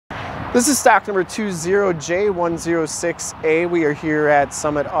This is stock number 20J106A. We are here at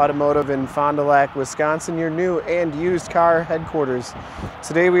Summit Automotive in Fond du Lac, Wisconsin, your new and used car headquarters.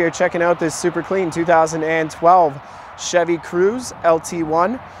 Today we are checking out this super clean 2012 Chevy Cruze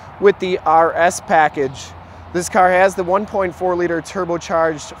Lt1 with the RS package. This car has the 1.4 liter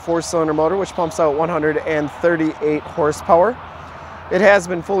turbocharged 4-cylinder motor, which pumps out 138 horsepower. It has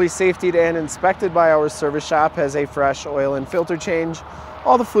been fully safetied and inspected by our service shop, has a fresh oil and filter change.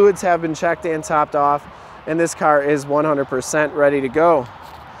 All the fluids have been checked and topped off, and this car is 100% ready to go.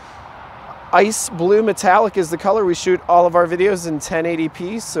 Ice blue metallic is the color. We shoot all of our videos in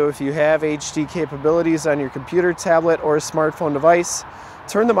 1080p, so if you have HD capabilities on your computer, tablet, or smartphone device,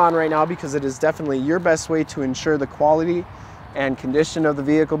 turn them on right now, because it is definitely your best way to ensure the quality and condition of the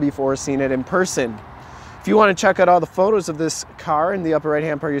vehicle before seeing it in person. If you want to check out all the photos of this car, in the upper right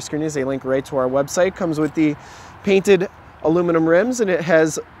hand part of your screen is a link right to our website. Comes with the painted aluminum rims, and it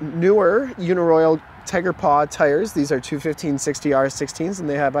has newer Uniroyal Tiger Paw tires. These are 215/60 R16s, and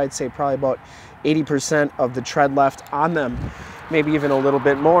they have, I'd say, probably about 80% of the tread left on them, maybe even a little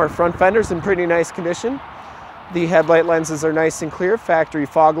bit more. Front fender's in pretty nice condition. The headlight lenses are nice and clear. Factory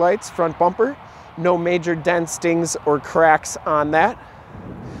fog lights. Front bumper, no major dents, dings, or cracks on that.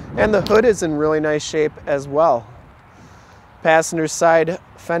 And the hood is in really nice shape as well. Passenger side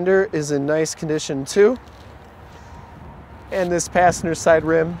fender is in nice condition too. And this passenger side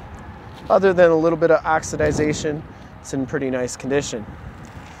rim, other than a little bit of oxidization, it's in pretty nice condition.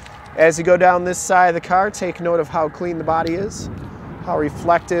 As you go down this side of the car, take note of how clean the body is, how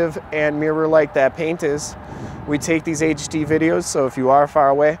reflective and mirror-like that paint is. We take these HD videos, so if you are far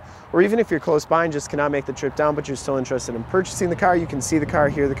away, or even if you're close by and just cannot make the trip down, but you're still interested in purchasing the car, you can see the car,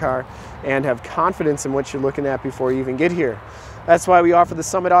 hear the car, and have confidence in what you're looking at before you even get here. That's why we offer the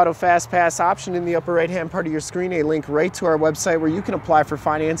Summit Auto Fast Pass option in the upper right-hand part of your screen, a link right to our website where you can apply for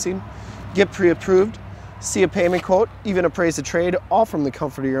financing, get pre-approved, see a payment quote, even appraise a trade, all from the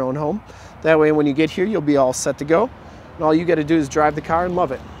comfort of your own home. That way, when you get here, you'll be all set to go, and all you got to do is drive the car and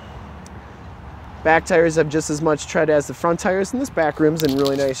love it. Back tires have just as much tread as the front tires, and this back rim's in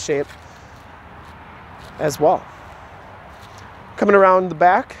really nice shape as well. Coming around the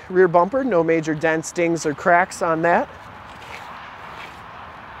back, rear bumper, no major dents, dings, or cracks on that.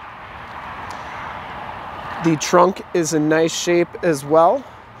 The trunk is in nice shape as well,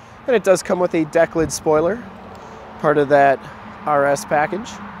 and it does come with a deck lid spoiler, part of that RS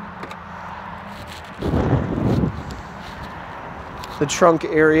package. The trunk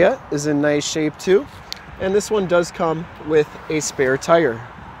area is in nice shape too, and this one does come with a spare tire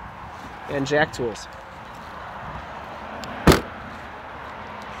and jack tools.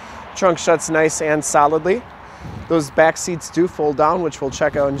 Trunk shuts nice and solidly. Those back seats do fold down, which we'll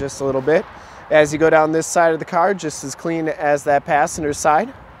check out in just a little bit. As you go down this side of the car, just as clean as that passenger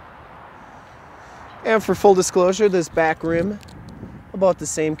side. And for full disclosure, this back rim, about the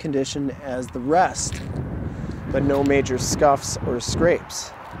same condition as the rest, but no major scuffs or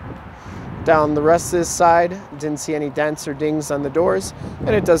scrapes. Down the rest of this side, didn't see any dents or dings on the doors,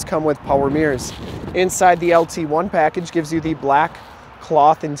 and it does come with power mirrors. Inside, the Lt1 package gives you the black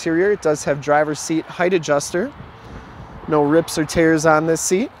cloth interior. It does have driver's seat height adjuster. No rips or tears on this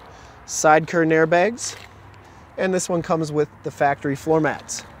seat. Side curtain airbags, and this one comes with the factory floor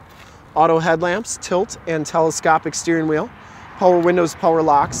mats. Auto headlamps, tilt and telescopic steering wheel, power windows, power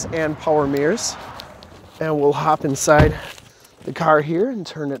locks, and power mirrors. And we'll hop inside the car here and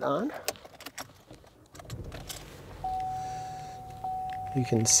turn it on. You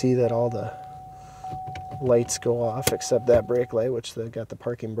can see that all the lights go off except that brake light, which they've got the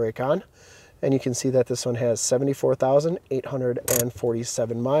parking brake on. And you can see that this one has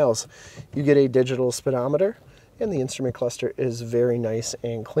 74,847 miles. You get a digital speedometer, and the instrument cluster is very nice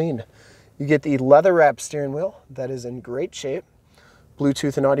and clean. You get the leather wrapped steering wheel that is in great shape.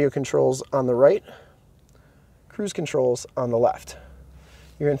 Bluetooth and audio controls on the right, cruise controls on the left.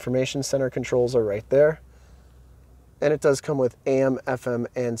 Your information center controls are right there. And it does come with AM, FM,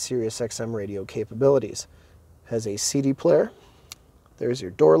 and Sirius XM radio capabilities. Has a CD player. There's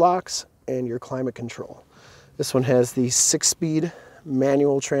your door locks and your climate control. This one has the 6-speed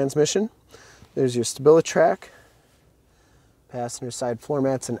manual transmission. There's your Stabilitrak. Passenger side floor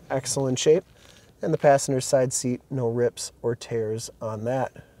mats in excellent shape, and the passenger side seat, no rips or tears on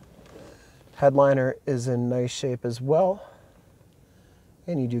that. Headliner is in nice shape as well,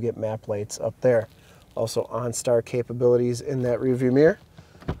 and you do get map lights up there. Also OnStar capabilities in that rearview mirror.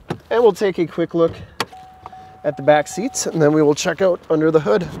 And we'll take a quick look at the back seats, and then we will check out under the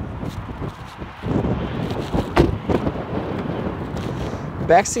hood.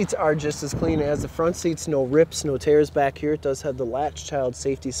 Back seats are just as clean as the front seats. No rips, no tears back here. It does have the Latch child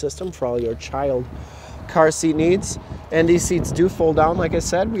safety system for all your child car seat needs. And these seats do fold down, like I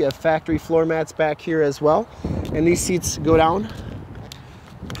said. We have factory floor mats back here as well. And these seats go down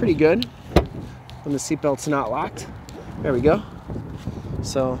pretty good when the seatbelt's not locked. There we go.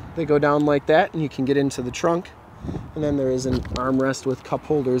 So they go down like that, and you can get into the trunk. And then there is an armrest with cup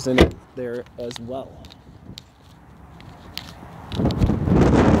holders in it there as well.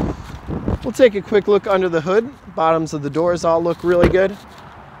 We'll take a quick look under the hood. Bottoms of the doors all look really good.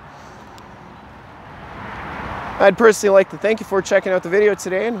 I'd personally like to thank you for checking out the video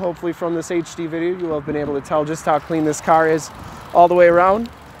today, and hopefully from this HD video you'll have been able to tell just how clean this car is all the way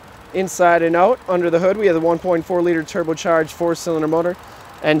around, inside and out. Under the hood we have the 1.4 liter turbocharged 4-cylinder motor.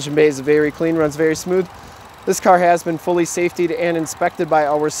 Engine bay is very clean, runs very smooth. This car has been fully safetied and inspected by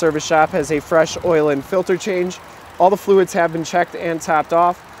our service shop, has a fresh oil and filter change. All the fluids have been checked and topped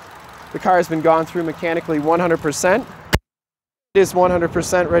off. The car has been gone through mechanically 100%. It is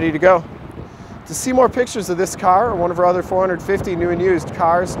 100% ready to go. To see more pictures of this car or one of our other 450 new and used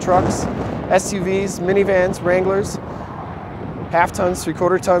cars, trucks, SUVs, minivans, Wranglers, half tons,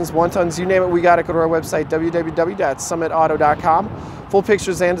 3/4 tons, 1 tons, you name it, we got it. Go to our website, www.summitauto.com. Full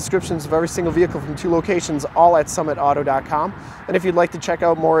pictures and descriptions of every single vehicle from 2 locations, all at summitauto.com. And if you'd like to check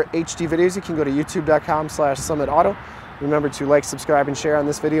out more HD videos, you can go to youtube.com/summitauto. Remember to like, subscribe, and share on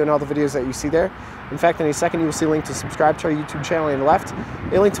this video and all the videos that you see there. In fact, any second you will see a link to subscribe to our YouTube channel on the left,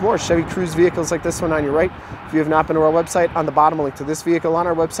 a link to more Chevy Cruze vehicles like this one on your right. If you have not been to our website, on the bottom, a link to this vehicle on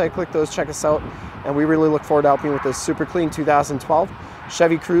our website. Click those, check us out, and we really look forward to helping you with this super clean 2012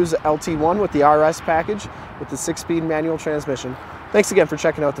 Chevy Cruze Lt1 with the RS package with the 6-speed manual transmission. Thanks again for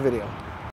checking out the video.